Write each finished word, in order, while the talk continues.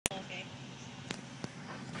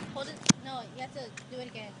Hold it. No, you have to do it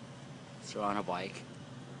again. So we're on a bike.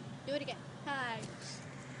 Do it again. Hi.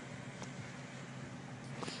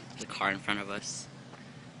 The car in front of us.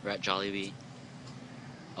 We're at Jollibee.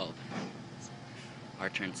 Oh.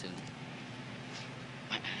 Our turn soon.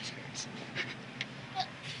 My ass hurts.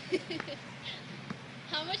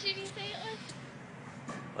 How much did he say it was?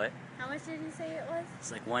 What? How much did he say it was?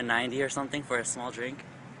 It's like $1.90 or something for a small drink.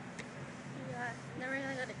 Yeah. Then we're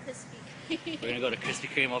gonna go to Crispy. We're gonna go to Krispy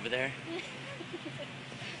Kreme over there.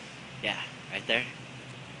 Yeah, right there.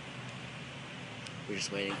 We're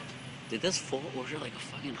just waiting. Did this fool order like a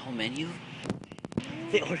fucking whole menu?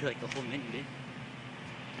 They ordered like the whole menu, dude.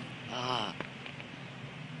 Ah.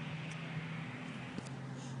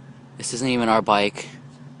 This isn't even our bike.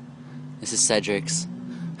 This is Cedric's.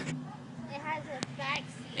 It has a back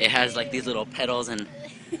seat. It has like these little pedals and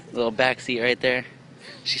little back seat right there.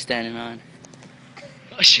 She's standing on.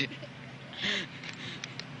 Oh shit.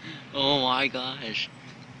 Oh my gosh.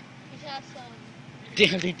 We have some.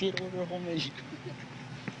 Damn, they did order a whole menu.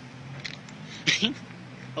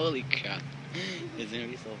 Holy crap. It's gonna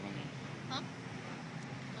be so funny. Huh?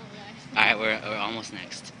 Oh gosh. Alright, we're almost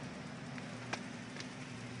next.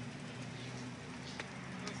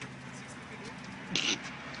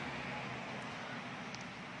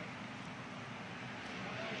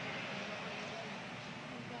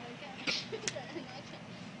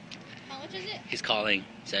 How much is it? He's calling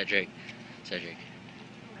Cedric. Cedric.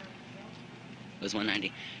 It was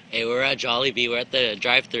 $1.90. Hey, we're at Jollibee. We're at the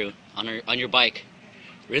drive-thru on your bike.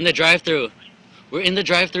 We're in the drive-thru. We're in the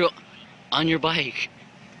drive-thru on your bike.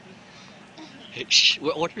 Hey, shh,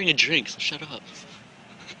 we're ordering a drink, so shut up.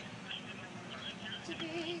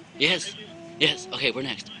 Yes. Yes. Okay, we're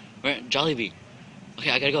next. We're at Jollibee.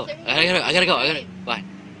 Okay, I gotta go. I gotta go. Bye.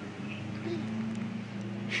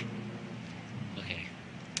 Okay.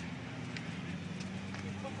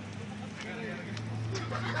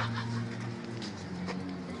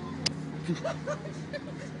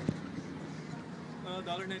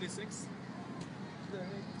 $1.96.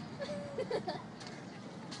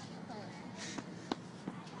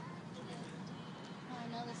 I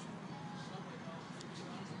know this.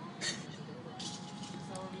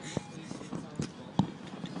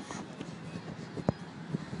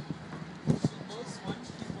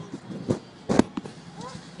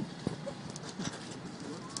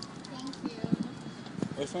 Thank you.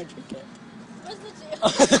 Where's my drink at? Where's the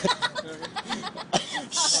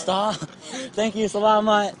juice? Stop. Thank you,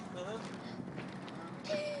 salamat.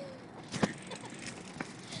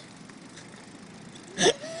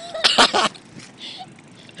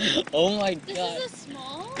 Oh my god. This is a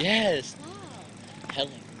small? Yes. Wow.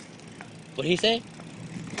 Helen. What'd he say?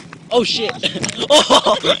 Oh shit.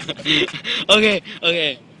 Oh. Okay,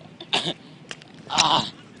 okay.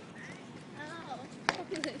 Ah. Ow.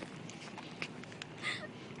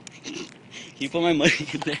 Can you put my money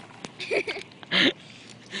in there?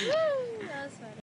 Woo.